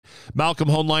Malcolm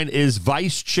Hoenlein is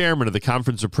vice chairman of the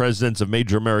Conference of Presidents of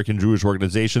Major American Jewish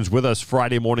Organizations, with us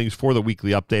Friday mornings for the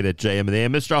weekly update at JM and the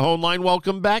AM. Mr. Hoenlein,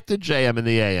 welcome back to JM and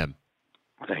the AM.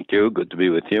 Thank you. Good to be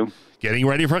with you. Getting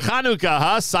ready for Hanukkah,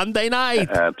 huh? Sunday night.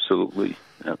 Absolutely.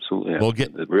 We'll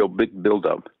get a real big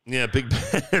build-up. Yeah,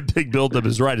 big build-up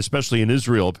is right, especially in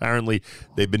Israel. Apparently,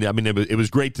 they've been, it was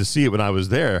great to see it when I was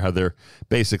there, how they're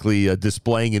basically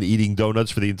displaying and eating donuts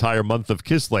for the entire month of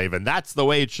Kislev, and that's the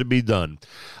way it should be done.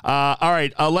 All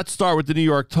right, let's start with the New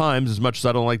York Times, as much as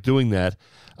I don't like doing that.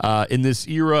 In this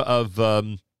era of...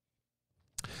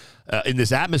 in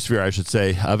this atmosphere, I should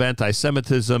say, of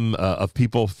anti-Semitism, of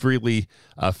people freely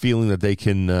feeling that they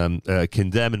can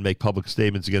condemn and make public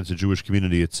statements against the Jewish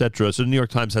community, etc. So the New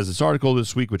York Times has this article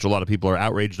this week, which a lot of people are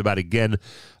outraged about, again,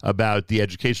 about the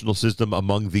educational system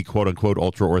among the quote-unquote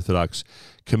ultra-Orthodox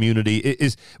community.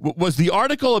 Was the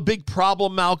article a big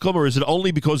problem, Malcolm, or is it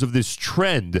only because of this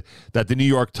trend that the New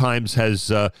York Times has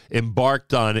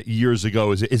embarked on years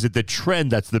ago? Is it the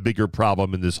trend that's the bigger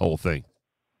problem in this whole thing?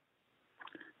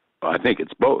 I think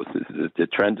it's both. The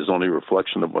trend is only a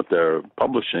reflection of what they're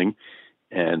publishing.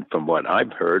 And from what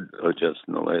I've heard just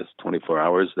in the last 24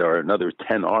 hours, there are another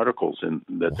 10 articles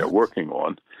that they're working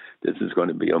on. This is going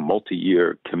to be a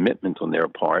multi-year commitment on their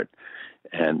part.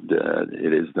 And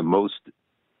it is the most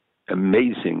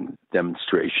amazing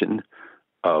demonstration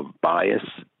of bias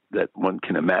that one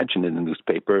can imagine in the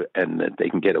newspaper, and that they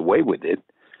can get away with it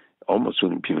almost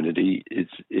with impunity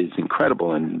is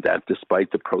incredible. And that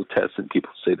despite the protests and people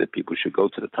say that people should go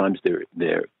to the Times,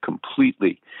 they're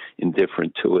completely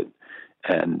indifferent to it.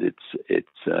 And it's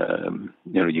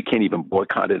you can't even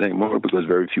boycott it anymore because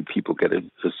very few people get a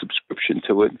subscription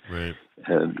to it. Right.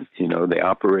 And they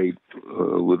operate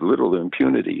with little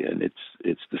impunity, and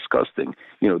it's disgusting.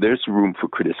 There's room for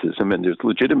criticism, and there's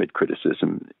legitimate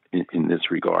criticism in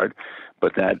this regard,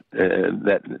 but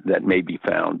that may be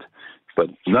found. But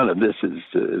none of this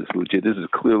is legit. This is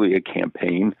clearly a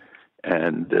campaign,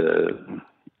 and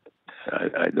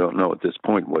I don't know at this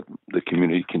point what the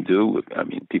community can do. I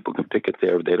mean, people can pick it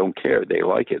there. They don't care. They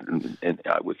like it. And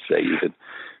I would say even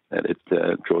that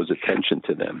it draws attention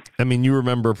to them. I mean, you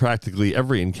remember practically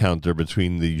every encounter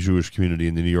between the Jewish community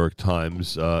and the New York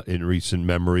Times in recent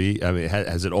memory. I mean,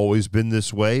 has it always been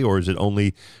this way, or is it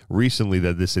only recently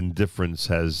that this indifference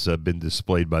has been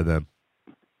displayed by them?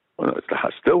 Well, it's the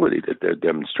hostility that they're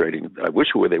demonstrating. I wish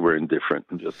they were indifferent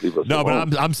and just leave us alone.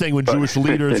 But I'm saying when Jewish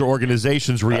leaders or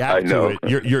organizations react to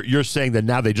it, you're saying that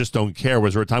now they just don't care.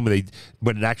 Was there a time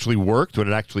when it actually worked, when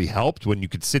it actually helped, when you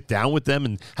could sit down with them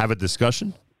and have a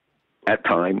discussion? At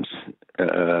times,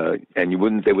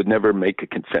 and they would never make a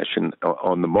concession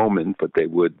on the moment, but they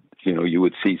would. You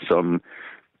would see some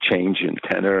change in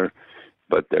tenor.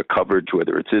 But their coverage,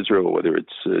 whether it's Israel, whether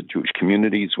it's Jewish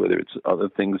communities, whether it's other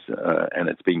things, and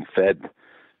it's being fed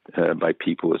by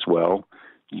people as well,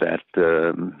 that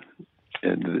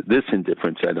and this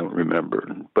indifference I don't remember.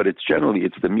 But it's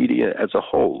the media as a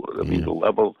whole. I mean, the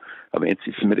level of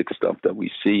anti-Semitic stuff that we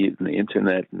see in the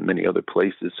internet and many other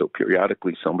places. So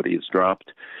periodically somebody is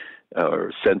dropped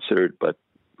or censored, but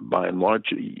by and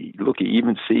large, you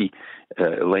even see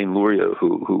Elaine Luria,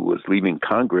 who was leaving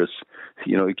Congress,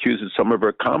 accuses some of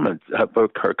her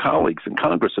her colleagues in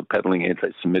Congress of peddling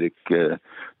anti-Semitic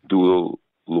dual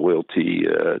loyalty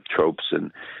tropes.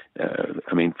 And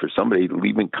for somebody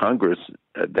leaving Congress,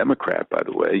 a Democrat, by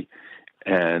the way,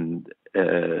 and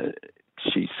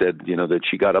she said, that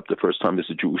she got up the first time as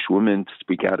a Jewish woman to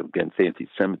speak out against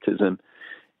anti-Semitism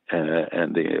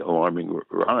and the alarming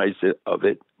rise of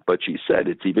it. But she said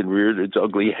it's even reared its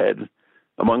ugly head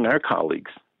among our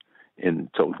colleagues in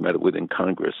talking about it within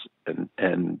Congress.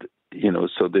 And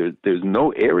so there's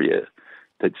no area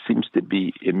that seems to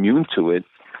be immune to it.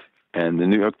 And the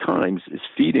New York Times is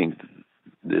feeding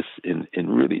this in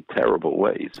really terrible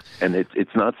ways. And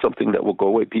it's not something that will go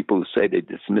away. People who say they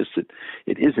dismiss it,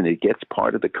 it isn't. It gets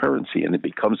part of the currency, and it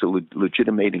becomes a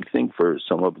legitimating thing for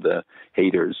some of the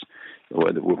haters,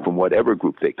 whether from whatever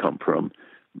group they come from,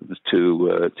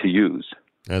 to use.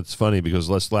 That's funny because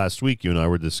last week you and I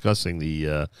were discussing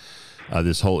the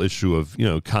this whole issue of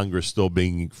Congress still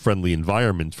being friendly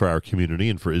environment for our community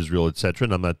and for Israel, etc.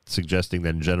 And I'm not suggesting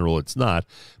that in general it's not,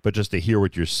 but just to hear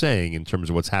what you're saying in terms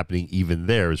of what's happening even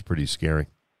there is pretty scary.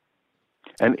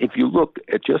 And if you look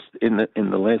at just in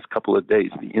the last couple of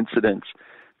days, the incidents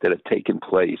that have taken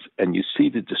place, and you see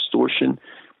the distortion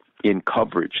in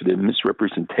coverage, the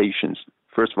misrepresentations.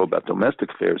 First of all, about domestic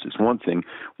affairs is one thing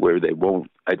where they won't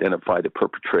identify the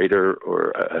perpetrator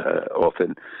or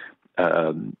often,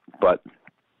 but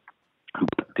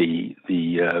the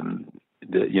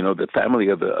family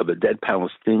of a dead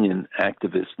Palestinian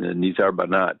activist, Nizar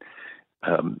Banat,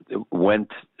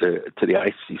 went to the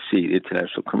ICC, the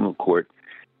International Criminal Court,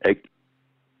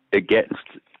 against.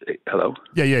 Hello?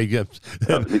 Yeah.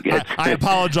 I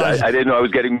apologize. I didn't know I was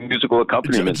getting musical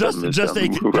accompaniment.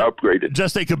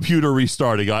 Just a computer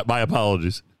restarting. My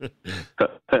apologies.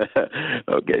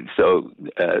 Okay, so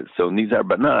Nizar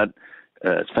Banat,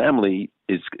 family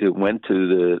went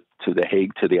to the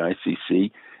Hague, to the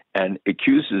ICC, and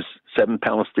accuses 7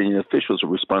 Palestinian officials of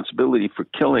responsibility for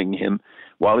killing him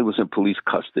while he was in police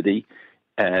custody,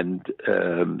 and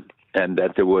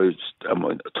that there was a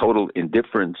total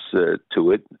indifference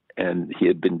to it, and he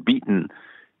had been beaten,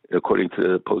 according to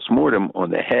the postmortem, on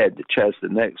the head, the chest, the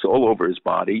neck, so all over his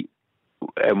body,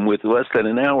 and with less than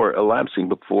an hour elapsing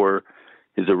before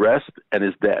his arrest and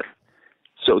his death.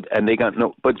 So, and they got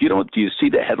no. But do you see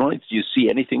the headlines? Do you see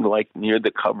anything like near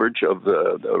the coverage of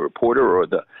the reporter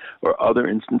or other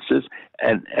instances?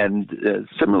 And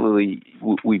similarly,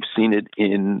 we've seen it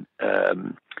in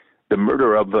the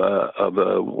murder of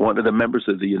one of the members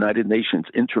of the United Nations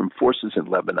interim forces in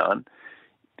Lebanon,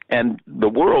 and the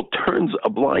world turns a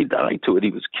blind eye to it. He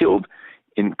was killed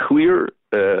in clear,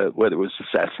 whether it was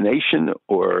assassination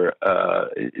or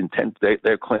intent.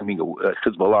 They're claiming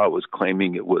Hezbollah was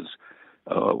claiming it was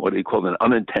what they call an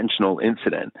unintentional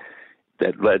incident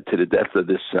that led to the death of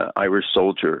this Irish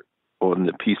soldier on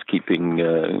the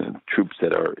peacekeeping troops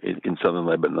that are in southern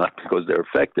Lebanon, not because they're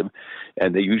effective,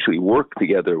 and they usually work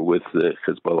together with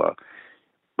Hezbollah.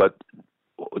 But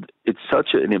it's such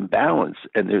an imbalance,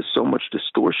 and there's so much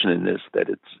distortion in this that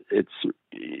it's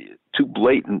too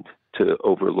blatant to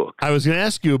overlook. I was going to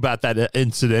ask you about that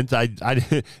incident. I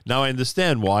now I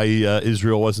understand why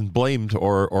Israel wasn't blamed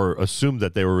or assumed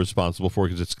that they were responsible for it,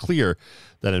 because it's clear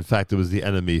that in fact it was the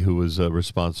enemy who was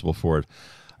responsible for it.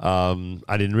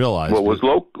 I didn't realize. Well, it was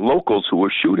locals who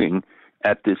were shooting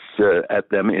at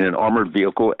them in an armored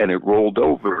vehicle, and it rolled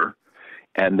over.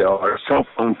 And there are cell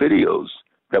phone videos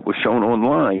that were shown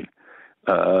online,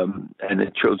 and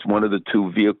it shows one of the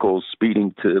 2 vehicles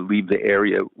speeding to leave the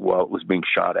area while it was being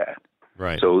shot at.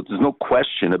 Right. So there's no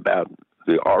question about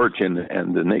the origin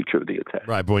and the nature of the attack.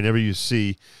 Right, but whenever you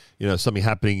see, something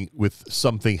happening with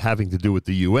something having to do with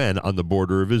the UN on the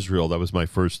border of Israel, that was my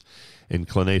first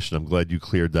inclination. I'm glad you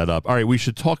cleared that up. All right, we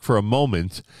should talk for a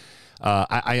moment.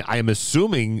 I am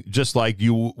assuming, just like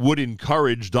you would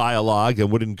encourage dialogue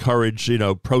and would encourage,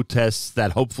 protests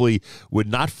that hopefully would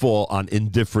not fall on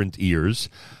indifferent ears.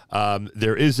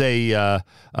 There is a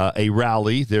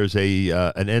rally. There's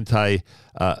an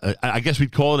I guess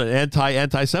we'd call it an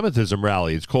anti-Semitism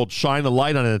rally. It's called Shine a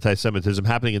Light on Anti-Semitism,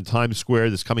 happening in Times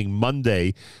Square this coming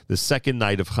Monday, the second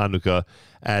night of Hanukkah,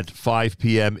 at 5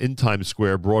 p.m. in Times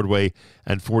Square, Broadway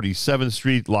and 47th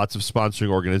Street. Lots of sponsoring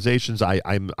organizations.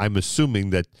 I'm assuming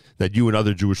that you and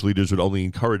other Jewish leaders would only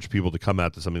encourage people to come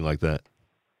out to something like that.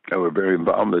 We're very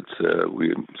involved.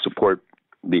 We support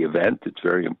the event. It's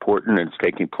very important, and it's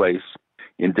taking place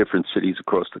in different cities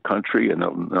across the country, and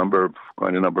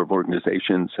quite a number of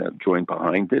organizations have joined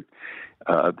behind it.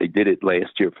 They did it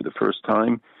last year for the first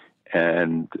time,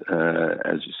 and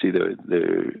as you see,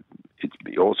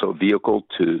 it's also a vehicle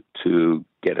to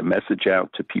get a message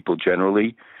out to people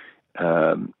generally,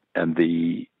 and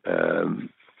it's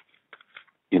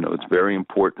very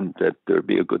important that there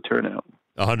be a good turnout.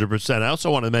 100%. I also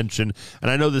want to mention,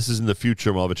 and I know this is in the future,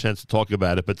 and we'll have a chance to talk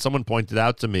about it, but someone pointed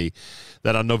out to me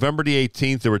that on November the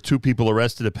 18th, there were 2 people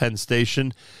arrested at Penn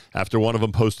Station after one of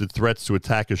them posted threats to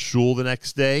attack a shul the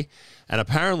next day. And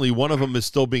apparently one of them is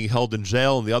still being held in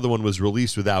jail, and the other one was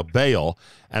released without bail.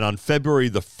 And on February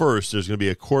the 1st, there's going to be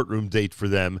a courtroom date for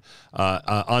them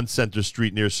on Center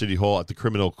Street near City Hall at the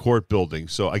Criminal Court Building.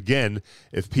 So again,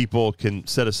 if people can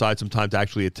set aside some time to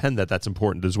actually attend that, that's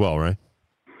important as well, right?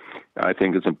 I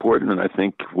think it's important, and I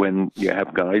think when you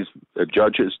have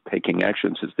judges taking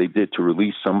actions as they did to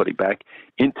release somebody back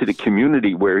into the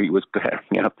community where he was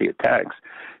carrying out the attacks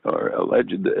or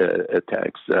alleged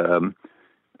attacks,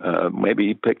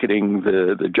 maybe picketing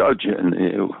the judge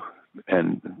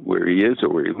and where he is or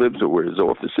where he lives or where his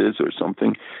office is or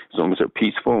something, as long as they're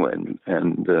peaceful and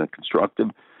constructive.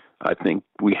 I think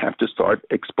we have to start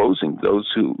exposing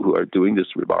those who are doing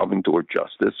this revolving door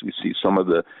justice. We see some of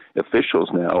the officials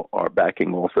now are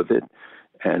backing off of it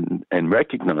and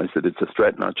recognize that it's a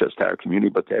threat not just to our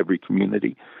community but to every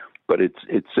community. But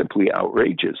it's simply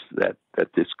outrageous that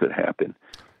this could happen.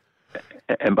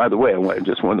 And by the way, I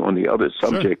just want on the other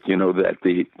subject, sure. That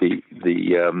the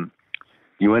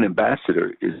UN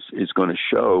ambassador is going to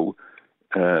show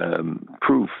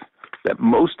proof that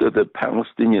most of the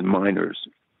Palestinian miners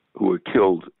who were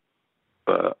killed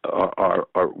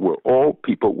were all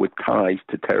people with ties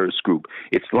to terrorist group.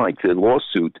 It's like the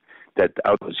lawsuit that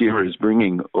Al Jazeera is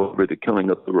bringing over the killing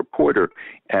of the reporter,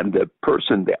 and the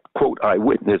person, the quote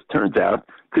eyewitness, turns out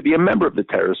to be a member of the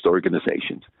terrorist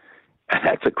organizations. And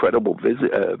that's a credible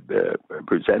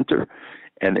presenter,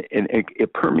 and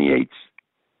it permeates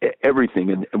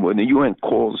everything. And when the UN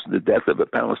calls the death of a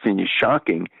Palestinian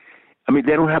shocking, I mean,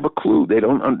 they don't have a clue. They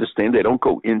don't understand. They don't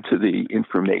go into the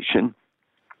information.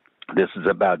 This is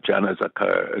about Jana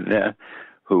Zakarneh,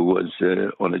 who was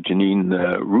on a Jenin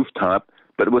rooftop,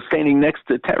 but was standing next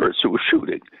to terrorists who were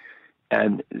shooting.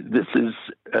 And this is,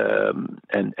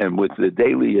 and with the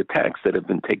daily attacks that have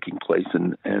been taking place,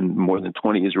 and more than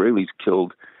 20 Israelis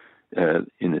killed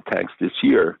in attacks this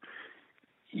year,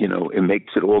 you know, it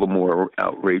makes it all the more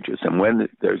outrageous. And when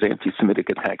there's anti-Semitic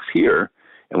attacks here,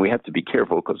 and we have to be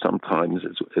careful because sometimes,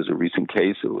 as a recent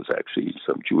case, it was actually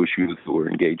some Jewish youth who were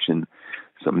engaged in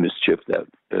some mischief that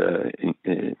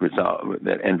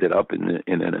that ended up in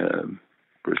a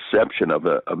perception of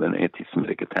an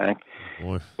anti-Semitic attack.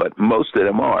 Boy. But most of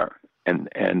them are,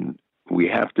 and we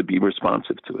have to be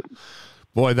responsive to it.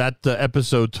 Boy, that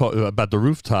episode about the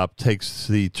rooftop takes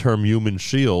the term "human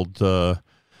shield" to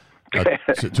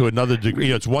another degree.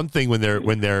 You know, it's one thing when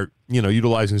they're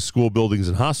utilizing school buildings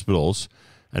and hospitals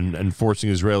and forcing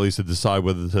Israelis to decide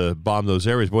whether to bomb those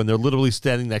areas, but when they're literally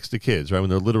standing next to kids, right? When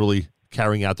they're literally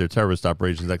carrying out their terrorist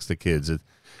operations next to kids.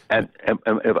 And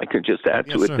if I could just add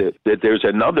to it, that there's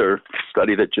another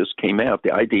study that just came out, the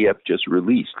IDF just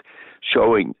released,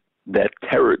 showing that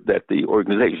that the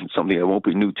organization, something that won't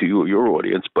be new to you or your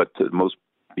audience, but to most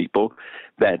people,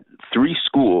 that 3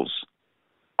 schools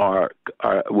are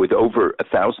with over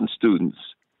 1,000 students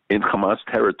in Hamas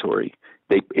territory.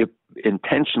 They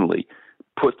intentionally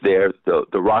put there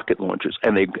the rocket launchers,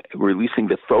 and they're releasing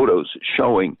the photos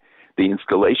showing the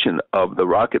installation of the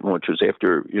rocket launchers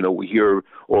after, we hear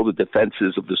all the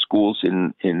defenses of the schools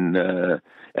and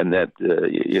that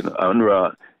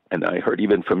UNRWA, and I heard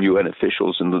even from UN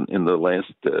officials in the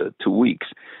last 2 weeks.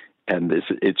 And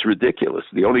it's ridiculous.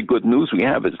 The only good news we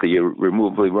have is the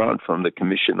removal of Iran from the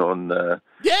Commission on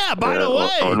by the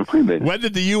way, on Agreement. When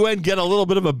did the UN get a little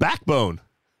bit of a backbone?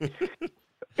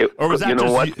 Or was that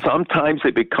what? Sometimes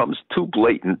it becomes too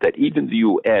blatant that even the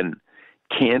UN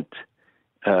can't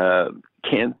ignore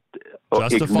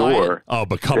it? Oh,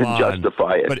 but come on.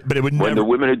 Justify it. But it would when the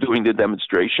women are doing the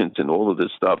demonstrations and all of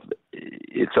this stuff,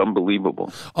 it's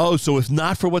unbelievable. Oh, so if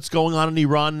not for what's going on in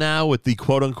Iran now with the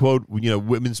quote-unquote,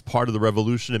 women's part of the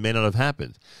revolution, it may not have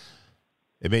happened.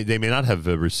 They may not have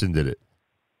rescinded it.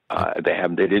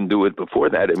 They didn't do it before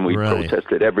that, and we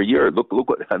protested every year.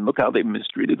 Look how they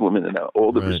mistreated women and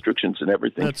all the restrictions and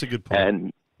everything. That's a good point.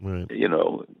 And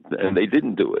and they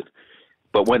didn't do it.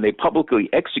 But when they publicly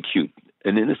execute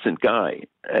an innocent guy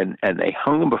and they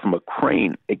hung him from a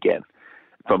crane again,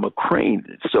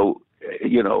 so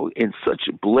in such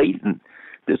blatant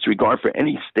disregard for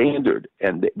any standard,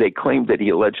 and they claimed that he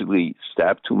allegedly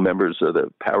stabbed 2 members of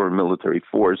the paramilitary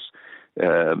force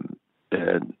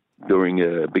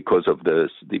because of the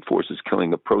forces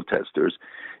killing of protesters.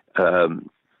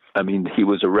 He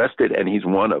was arrested, and he's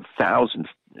one of thousands,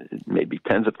 maybe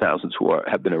tens of thousands, who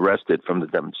have been arrested from the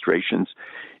demonstrations.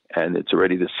 And it's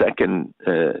already the second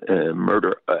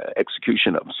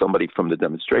execution of somebody from the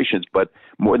demonstrations. But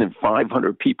more than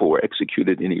 500 people were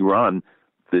executed in Iran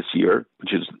this year,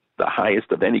 which is the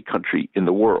highest of any country in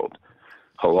the world.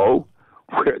 Hello?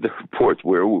 Where are the reports?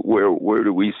 Where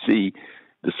do we see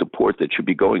the support that should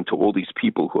be going to all these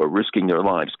people who are risking their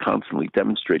lives, constantly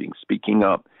demonstrating, speaking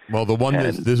up? Well, the one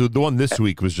this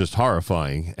week was just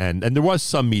horrifying, and there was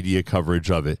some media coverage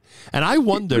of it. And I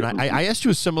wondered, I asked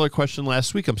you a similar question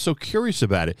last week. I'm so curious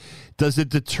about it. Does it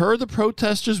deter the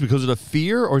protesters because of the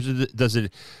fear, or does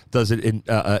it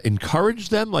encourage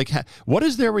them? Like, what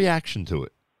is their reaction to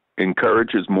it?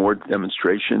 Encourages more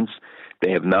demonstrations.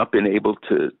 They have not been able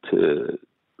to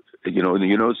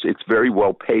it's very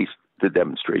well paced, the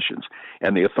demonstrations,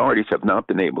 and the authorities have not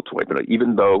been able to wipe it out,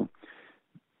 even though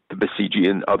the Basiji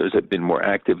and others have been more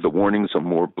active. The warnings are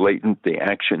more blatant. The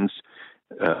actions,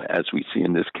 as we see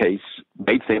in this case,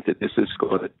 they think that this is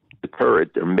going to deter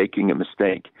it. They're making a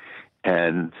mistake.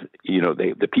 And,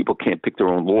 the people can't pick their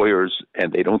own lawyers,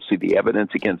 and they don't see the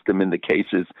evidence against them in the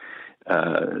cases.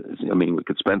 We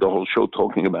could spend a whole show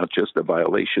talking about just the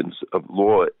violations of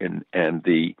law and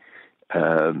the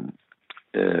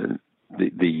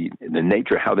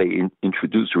nature, how they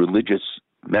introduce religious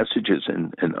messages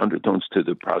and undertones to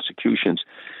the prosecutions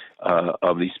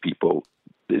of these people.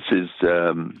 This is,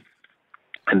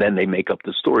 and then they make up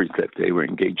the stories that they were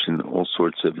engaged in all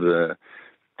sorts of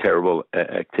terrible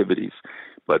activities.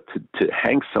 But to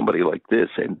hang somebody like this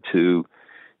and to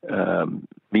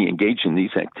be engaged in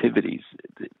these activities,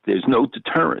 there's no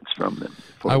deterrence from them.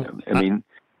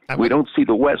 We don't see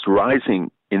the West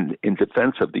rising in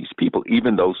defense of these people,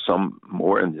 even though some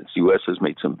more, and the U.S. has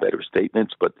made some better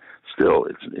statements, but still,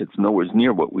 it's nowhere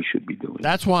near what we should be doing.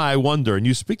 That's why I wonder, and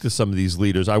you speak to some of these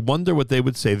leaders, I wonder what they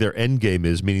would say their end game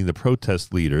is, meaning the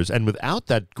protest leaders, and without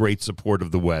that great support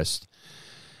of the West,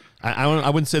 I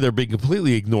wouldn't say they're being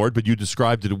completely ignored, but you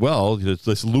described it well,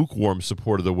 this lukewarm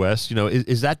support of the West.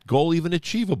 Is that goal even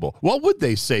achievable? What would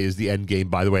they say is the end game,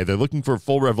 by the way? They're looking for a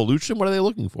full revolution? What are they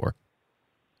looking for?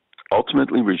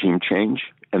 Ultimately, regime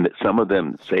change, and that some of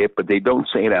them say it, but they don't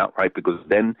say it outright because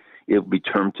then it'll be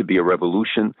termed to be a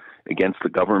revolution against the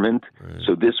government. Right.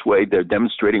 So this way, they're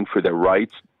demonstrating for their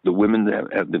rights. The women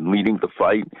have been leading the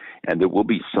fight, and there will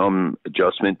be some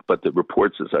adjustment. But the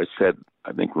reports, as I said,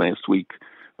 I think last week,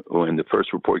 when the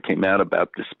first report came out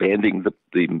about disbanding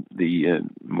the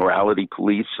morality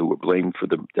police who were blamed for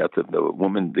the death of the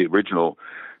woman, the original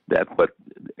death, but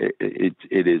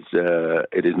it is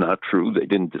not true. They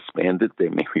didn't disband it. They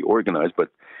may reorganize, but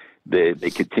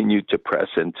they continue to press,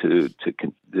 and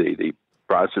the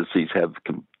processes have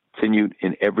continued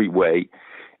in every way,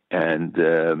 and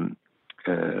the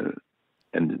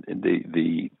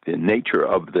nature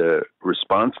of the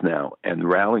response now and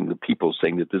rallying the people,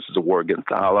 saying that this is a war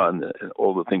against Allah and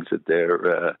all the things that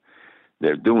they're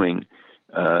doing,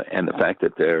 and the fact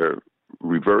that they're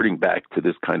reverting back to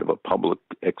this kind of a public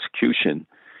execution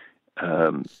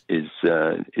is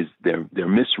they're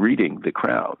misreading the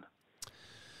crowd.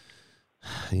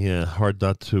 Yeah, hard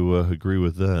not to agree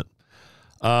with that.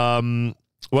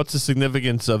 What's the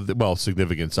significance of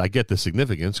significance? I get the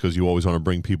significance because you always want to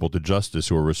bring people to justice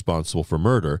who are responsible for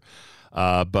murder.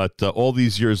 But all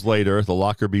these years later, the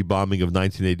Lockerbie bombing of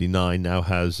 1989 now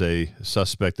has a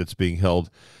suspect that's being held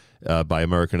by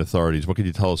American authorities. What can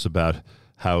you tell us about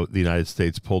how the United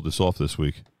States pulled this off this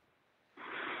week?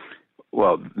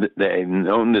 Well, they've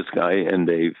known this guy, and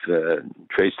they've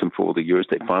traced him for all the years.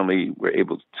 They finally were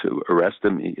able to arrest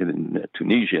him in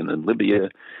Tunisia and in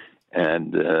Libya,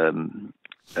 and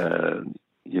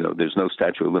there's no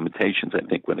statute of limitations, I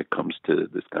think, when it comes to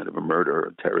this kind of a murder or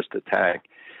a terrorist attack.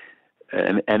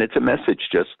 And it's a message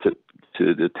just to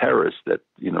the terrorists that,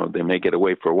 they may get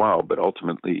away for a while, but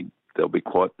ultimately they'll be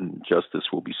caught and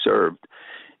justice will be served.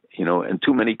 And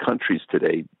too many countries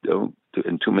today don't,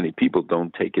 and too many people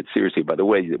don't take it seriously. By the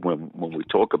way, when we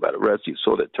talk about arrests, you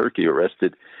saw that Turkey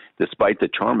arrested, despite the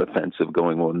charm offensive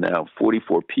going on now,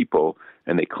 44 people,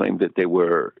 and they claimed that they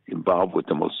were involved with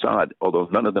the Mossad, although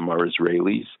none of them are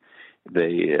Israelis.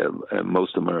 They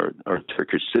most of them are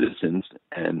Turkish citizens,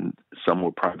 and some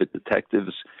were private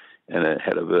detectives, and a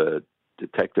head of a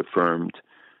detective firm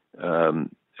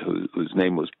whose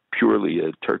name was purely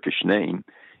a Turkish name.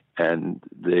 And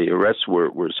the arrests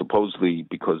were supposedly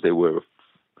because they were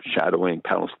shadowing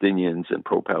Palestinians and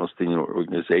pro-Palestinian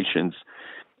organizations,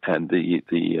 and we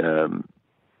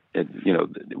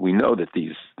know that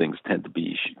these things tend to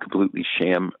be completely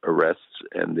sham arrests,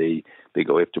 and they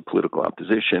go after political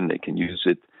opposition. They can use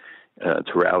it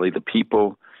to rally the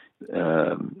people,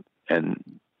 and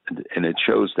it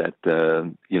shows that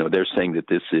they're saying that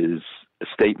this is a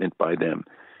statement by them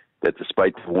that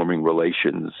despite the warming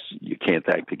relations, you can't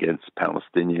act against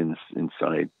Palestinians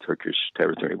inside Turkish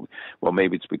territory. Well,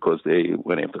 maybe it's because they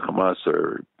went after Hamas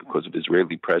or because of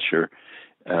Israeli pressure.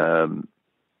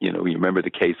 You remember the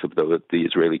case of the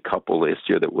Israeli couple last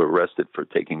year that were arrested for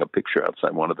taking a picture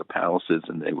outside one of the palaces,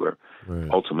 and they were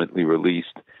ultimately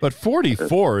released. But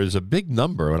 44 is a big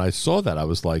number. When I saw that, I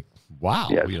was like, wow.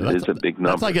 Yes, it is a big number.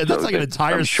 That's like an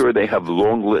entire... I'm sure they have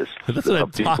long lists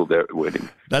of people there waiting.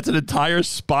 That's an entire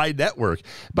spy network.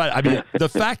 But, I mean, the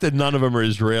fact that none of them are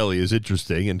Israeli is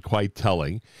interesting and quite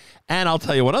telling. And I'll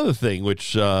tell you one other thing,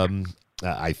 which...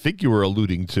 I think you were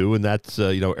alluding to, and that's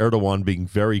Erdogan being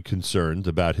very concerned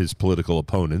about his political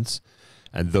opponents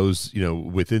and those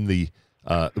within the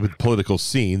political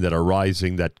scene that are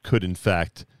rising that could in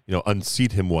fact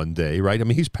unseat him one day, right? I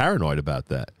mean, he's paranoid about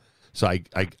that. So I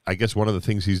guess one of the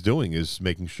things he's doing is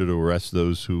making sure to arrest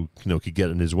those who could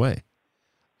get in his way.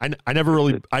 I never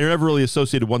really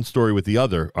associated one story with the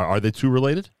other. Are they two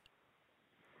related?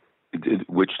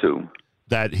 Which two?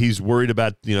 That he's worried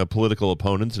about political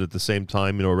opponents and at the same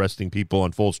time arresting people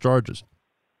on false charges.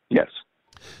 Yes.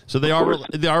 So they are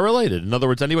related. In other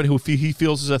words, anyone who he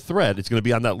feels is a threat, it's going to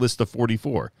be on that list of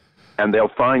 44. And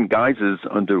they'll find guises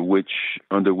under which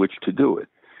to do it.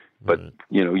 But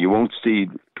you won't see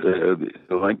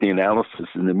the analysis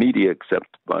in the media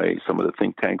except by some of the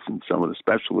think tanks and some of the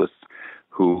specialists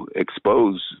who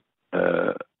expose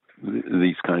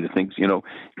these kind of things,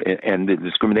 and the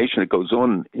discrimination that goes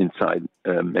on inside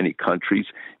many countries.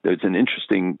 There's an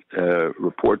interesting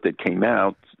report that came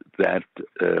out that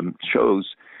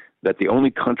shows that the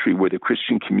only country where the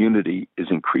Christian community is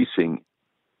increasing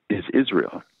is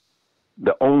Israel,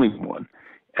 the only one.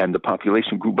 And the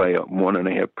population grew by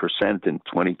 1.5% in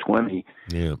 2020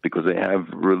 because they have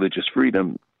religious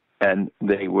freedom. And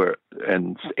 84%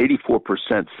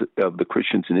 of the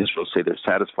Christians in Israel say they're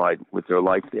satisfied with their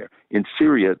life there. In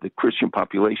Syria, the Christian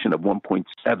population of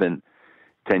 1.7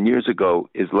 10 years ago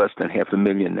is less than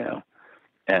 500,000 now.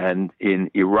 And in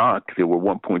Iraq, there were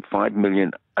 1.5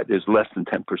 million. There's less than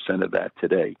 10% of that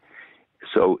today.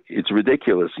 So it's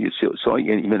ridiculous. You saw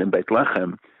even in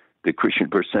Bethlehem, the Christian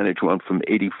percentage went from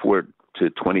 84 to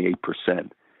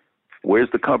 28%. Where's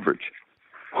the coverage?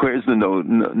 Where's the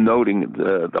noting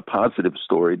the positive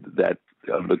story that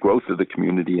the growth of the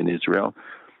community in Israel,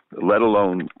 let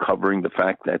alone covering the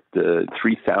fact that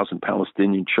 3,000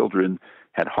 Palestinian children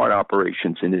had heart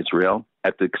operations in Israel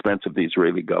at the expense of the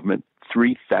Israeli government,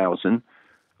 3,000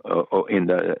 in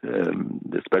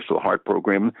the special heart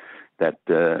program that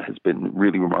has been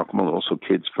really remarkable, and also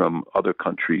kids from other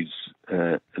countries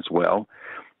as well.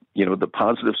 The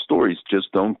positive stories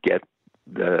just don't get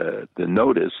the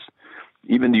notice.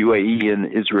 Even the UAE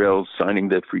and Israel signing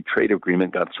the free trade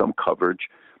agreement got some coverage,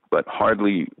 but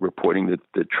hardly reporting that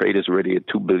the trade is already at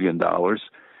 $2 billion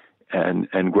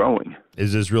and growing.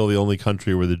 Is Israel the only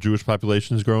country where the Jewish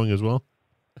population is growing as well?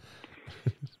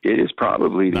 It is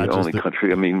probably the only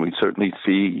country. I mean, we certainly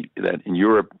see that in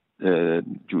Europe,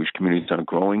 Jewish communities are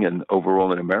growing, and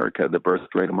overall in America, the birth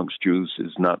rate amongst Jews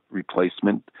is not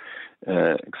replacement,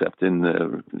 except in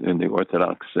the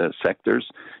Orthodox sectors,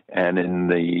 and in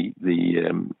the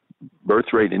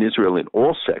birth rate in Israel in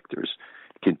all sectors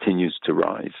continues to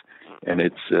rise. And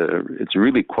it's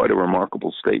really quite a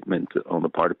remarkable statement on the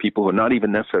part of people who are not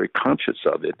even necessarily conscious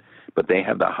of it, but they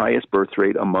have the highest birth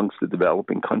rate amongst the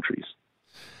developing countries.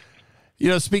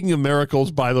 Speaking of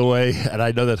miracles, by the way, and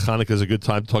I know that Hanukkah is a good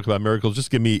time to talk about miracles, just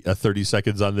give me 30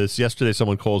 seconds on this. Yesterday,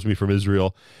 someone calls me from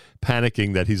Israel,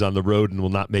 panicking that he's on the road and will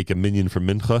not make a minyan for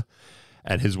Mincha.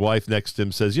 And his wife next to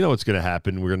him says, what's going to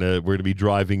happen? We're going to be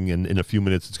driving, and in a few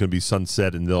minutes it's going to be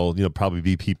sunset, and there'll probably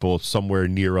be people somewhere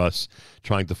near us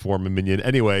trying to form a minyan.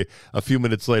 Anyway, a few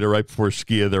minutes later, right before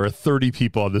Shkia, there are 30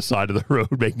 people on the side of the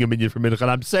road making a minyan for Mincha. And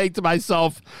I'm saying to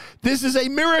myself, this is a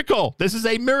miracle. This is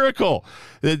a miracle.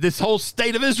 This whole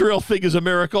state of Israel thing is a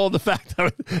miracle. The fact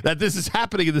that this is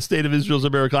happening in the state of Israel is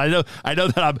a miracle. I know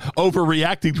that I'm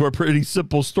overreacting to a pretty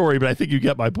simple story, but I think you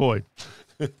get my point.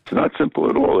 It's not simple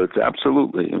at all. It's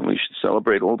absolutely, and we should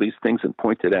celebrate all these things and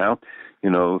point it out.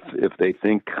 If they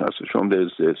think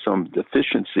there's some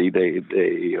deficiency,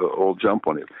 they all jump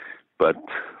on it. But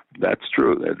that's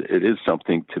true. It is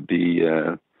something to be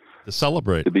to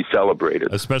celebrate. To be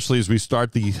celebrated. Especially as we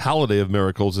start the holiday of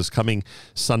miracles this coming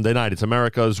Sunday night. It's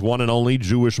America's one and only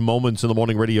Jewish Moments in the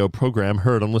Morning radio program,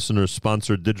 heard on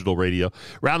listeners-sponsored digital radio.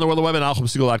 Around the world, the web at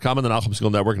NachumSegal.com and the Nachum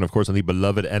Segal Network, and of course on the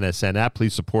beloved NSN app.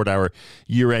 Please support our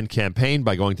year-end campaign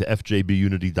by going to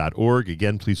fjbunity.org.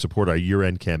 Again, please support our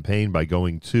year-end campaign by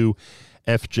going to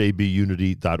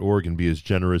fjbunity.org and be as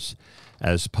generous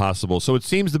as possible. So it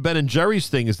seems the Ben & Jerry's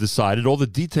thing is decided. All the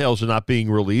details are not being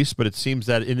released, but it seems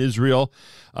that in Israel,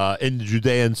 in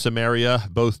Judea and Samaria,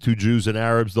 both to Jews and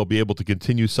Arabs, they'll be able to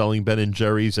continue selling Ben &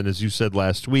 Jerry's. And as you said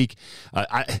last week,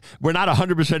 we're not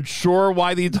 100% sure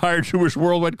why the entire Jewish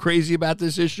world went crazy about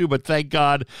this issue, but thank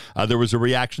God there was a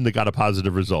reaction that got a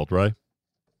positive result, right?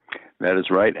 That is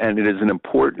right. And it is an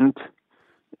important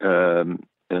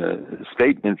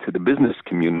statement to the business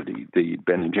community, the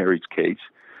Ben & Jerry's case,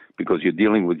 because you're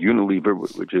dealing with Unilever,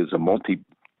 which is a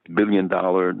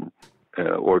multi-billion-dollar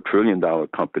or trillion-dollar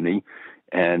company,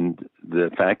 and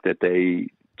the fact that they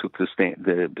took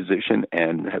the position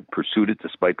and have pursued it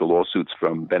despite the lawsuits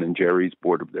from Ben & Jerry's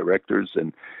board of directors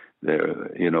and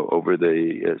over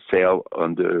the sale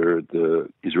under the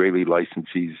Israeli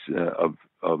licensees of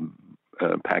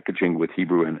packaging with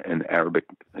Hebrew and Arabic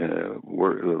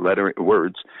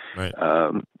words, right.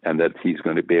 And that he's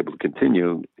going to be able to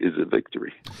continue is a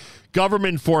victory.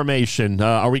 Government formation.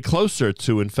 Are we closer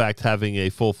to, in fact, having a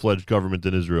full-fledged government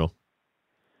in Israel?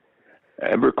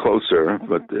 Ever closer,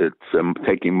 but it's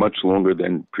taking much longer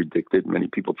than predicted. Many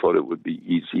people thought it would be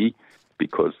easy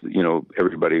because,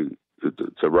 everybody,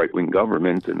 it's a right-wing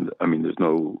government, and, there's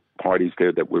no parties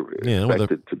there that were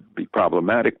expected to be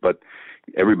problematic, but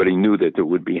everybody knew that there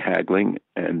would be haggling,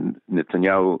 and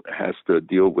Netanyahu has to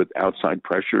deal with outside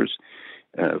pressures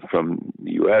from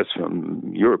the U.S.,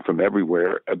 from Europe, from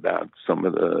everywhere about some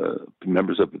of the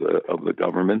members of the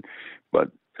government.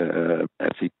 But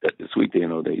as he said this week,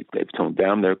 they've toned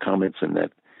down their comments, and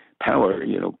that power,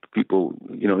 people,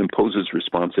 imposes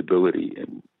responsibility.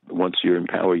 And once you're in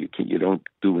power, you don't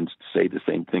do and say the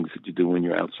same things that you do when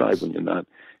you're outside, when you're not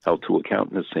held to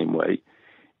account in the same way.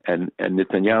 And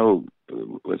Netanyahu,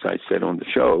 as I said on the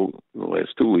show, the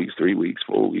last 2 weeks, 3 weeks,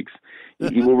 4 weeks,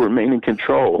 he will remain in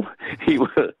control. He will,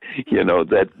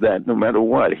 that no matter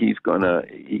what, he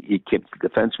keeps the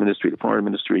defense ministry, the foreign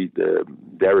ministry, the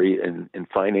dairy and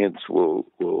finance will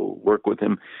work with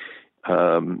him.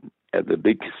 And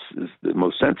the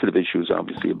most sensitive issue is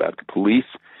obviously about the police.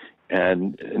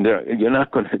 And you're not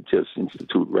going to just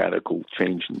institute radical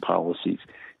change in policies.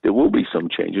 There will be some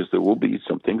changes. There will be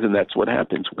some things, and that's what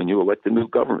happens when you elect a new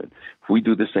government. If we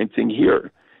do the same thing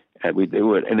here, and we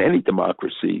do it in any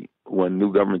democracy, when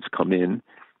new governments come in,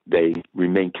 they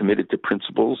remain committed to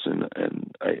principles. And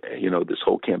this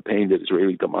whole campaign that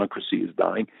Israeli democracy is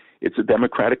dying, it's a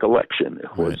democratic election.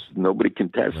 Nobody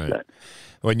contests that.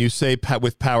 When you say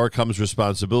with power comes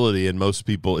responsibility, and most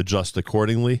people adjust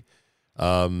accordingly,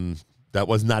 that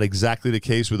was not exactly the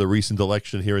case with a recent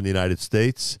election here in the United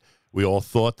States. We all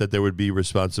thought that there would be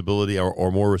responsibility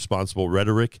or more responsible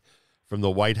rhetoric from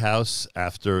the White House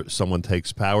after someone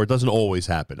takes power. It doesn't always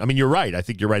happen. I mean, you're right. I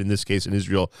think you're right in this case in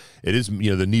Israel. It is,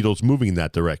 the needle's moving in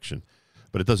that direction,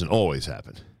 but it doesn't always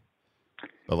happen.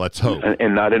 But let's hope.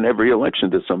 And not in every election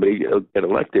does somebody get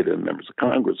elected, and members of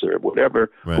Congress or whatever,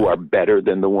 right, who are better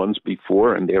than the ones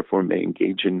before and therefore may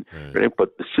engage in. Right.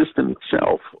 But the system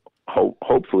itself,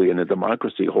 hopefully in a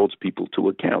democracy, holds people to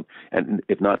account. And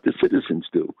if not, the citizens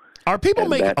do. Are people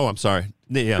making... I'm sorry.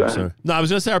 Yeah, I'm sorry. No, I was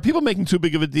going to say, are people making too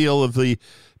big of a deal of the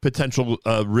potential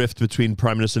rift between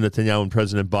Prime Minister Netanyahu and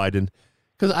President Biden?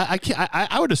 Because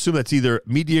I would assume that's either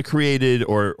media created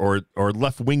or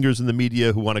left wingers in the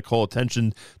media who want to call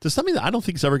attention to something that I don't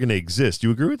think is ever going to exist. Do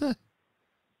you agree with that?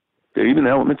 There are even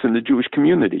elements in the Jewish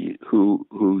community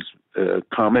whose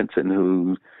comments and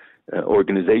whose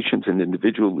organizations and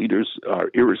individual leaders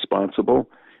are irresponsible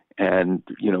and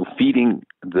feeding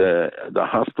the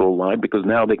hostile line, because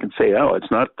now they can say, oh, it's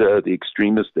not the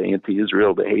extremists, the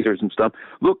anti-Israel, the haters and stuff.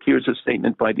 Look, here's a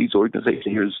statement by these organizations,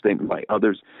 here's a statement by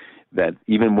others, that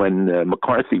even when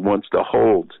McCarthy wants to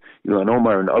hold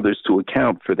Omar and others to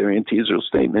account for their anti-Israel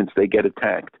statements, they get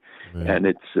attacked. Right. And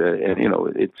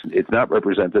it's not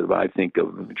representative, I think,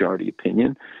 of the majority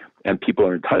opinion, and people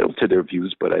are entitled to their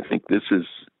views. But I think this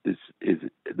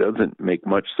it doesn't make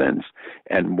much sense.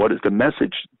 And what is the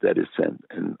message that is sent?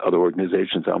 And other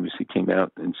organizations obviously came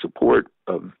out in support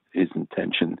of his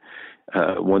intention.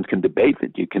 One can debate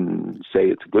that. You can say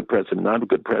it's a good precedent, not a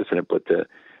good precedent, but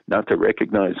not to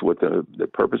recognize what the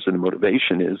purpose and the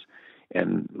motivation is,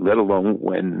 and let alone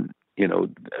when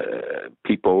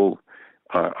people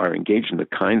are engaged in the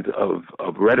kind of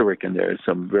rhetoric. And there are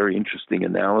some very interesting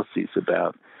analyses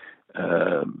about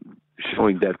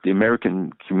showing that the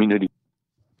American community...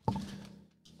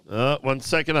 1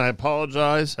 second, I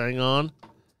apologize. Hang on.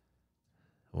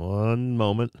 1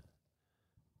 moment.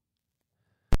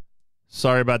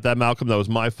 Sorry about that, Malcolm. That was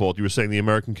my fault. You were saying the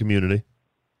American community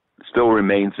still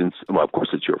remains in... Well, of course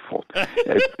it's your fault. Well,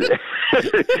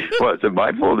 is it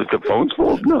my fault? Is the phone's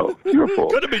fault? No, it's your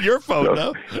fault. Could have been your phone,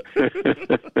 no?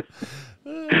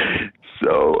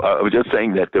 So I was just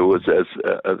saying that there was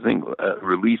a thing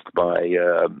released by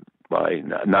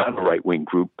not a right-wing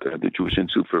group, the Jewish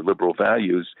Institute for Liberal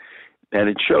Values, and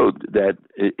it showed that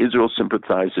Israel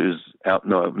sympathizers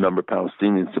outnumber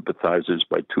Palestinian sympathizers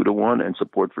by 2-1, and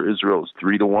support for Israel is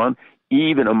 3-1,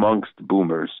 even amongst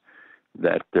boomers.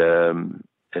 That the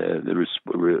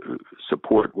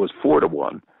support was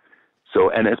 4-1. So,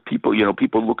 and as people,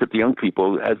 people look at the young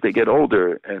people as they get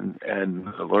older and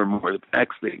learn more of the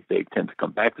facts, they tend to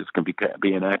come back. This can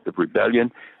be an act of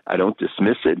rebellion. I don't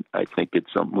dismiss it. I think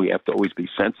it's something we have to always be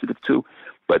sensitive to.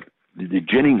 But the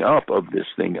ginning up of this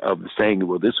thing, of saying,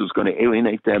 well, this was going to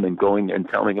alienate them, and going and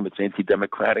telling them it's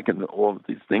anti-democratic and all of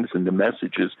these things, and the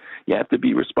messages, you have to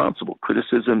be responsible.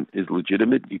 Criticism is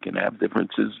legitimate. You can have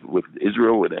differences with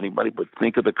Israel, with anybody, but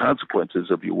think of the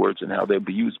consequences of your words and how they'll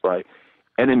be used by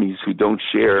enemies who don't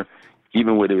share,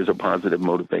 even where there is a positive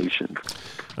motivation.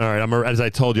 All right, as I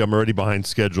told you, I'm already behind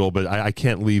schedule, but I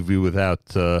can't leave you without,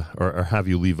 or have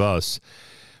you leave us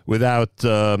without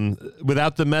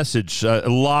the message. A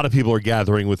lot of people are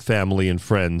gathering with family and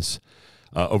friends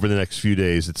over the next few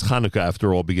days. It's Hanukkah,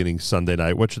 after all, beginning Sunday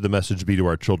night. What should the message be to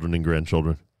our children and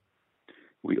grandchildren?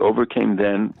 We overcame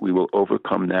then, we will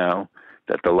overcome now.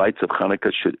 That the lights of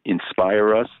Hanukkah should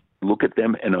inspire us. Look at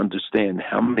them and understand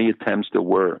how many attempts there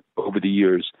were over the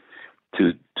years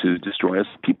to destroy us.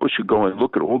 People should go and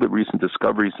look at all the recent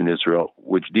discoveries in Israel,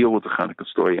 which deal with the Hanukkah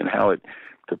story and how it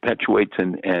perpetuates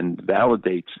and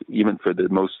validates, even for the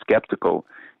most skeptical,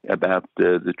 about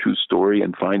the true story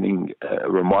and finding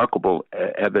remarkable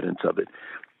evidence of it.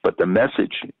 But the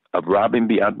message of Rabim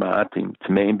Biad Ma'atim,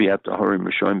 Tmeim Biad Tahorim,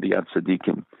 Rishonim Biad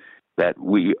Tzadikim, that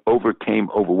we overcame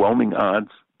overwhelming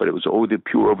odds, but it was over the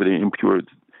pure over the impure,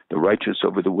 the righteous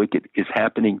over the wicked, is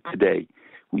happening today.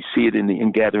 We see it in the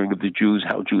ingathering of the Jews,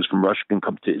 how Jews from Russia can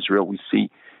come to Israel. We see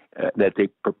that they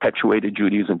perpetuated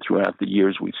Judaism throughout the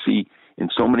years. We see in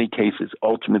so many cases,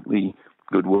 ultimately,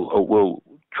 good will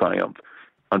triumph.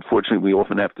 Unfortunately, we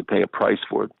often have to pay a price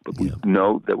for it, but we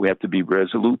know that we have to be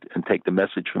resolute and take the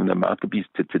message from the Maccabees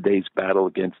to today's battle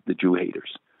against the Jew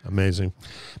haters. Amazing.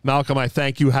 Malcolm, I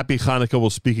thank you. Happy Hanukkah. We'll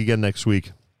speak again next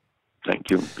week.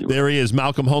 Thank you. There he is,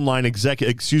 Malcolm Hoenlein,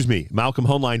 Malcolm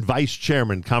Hoenlein, Vice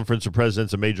Chairman, Conference of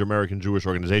Presidents of Major American Jewish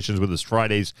Organizations, with us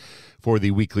Fridays for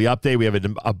the weekly update. We have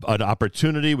an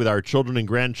opportunity with our children and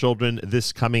grandchildren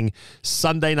this coming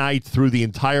Sunday night through the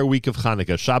entire week of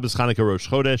Hanukkah, Shabbos, Hanukkah, Rosh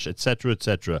Chodesh,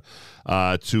 etc.,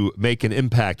 to make an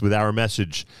impact with our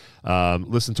message.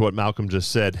 Listen to what Malcolm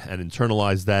just said and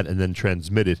internalize that and then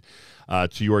transmit it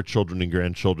to your children and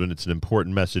grandchildren. It's an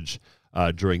important message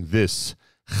during this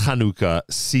Chanukah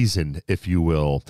season, if you will.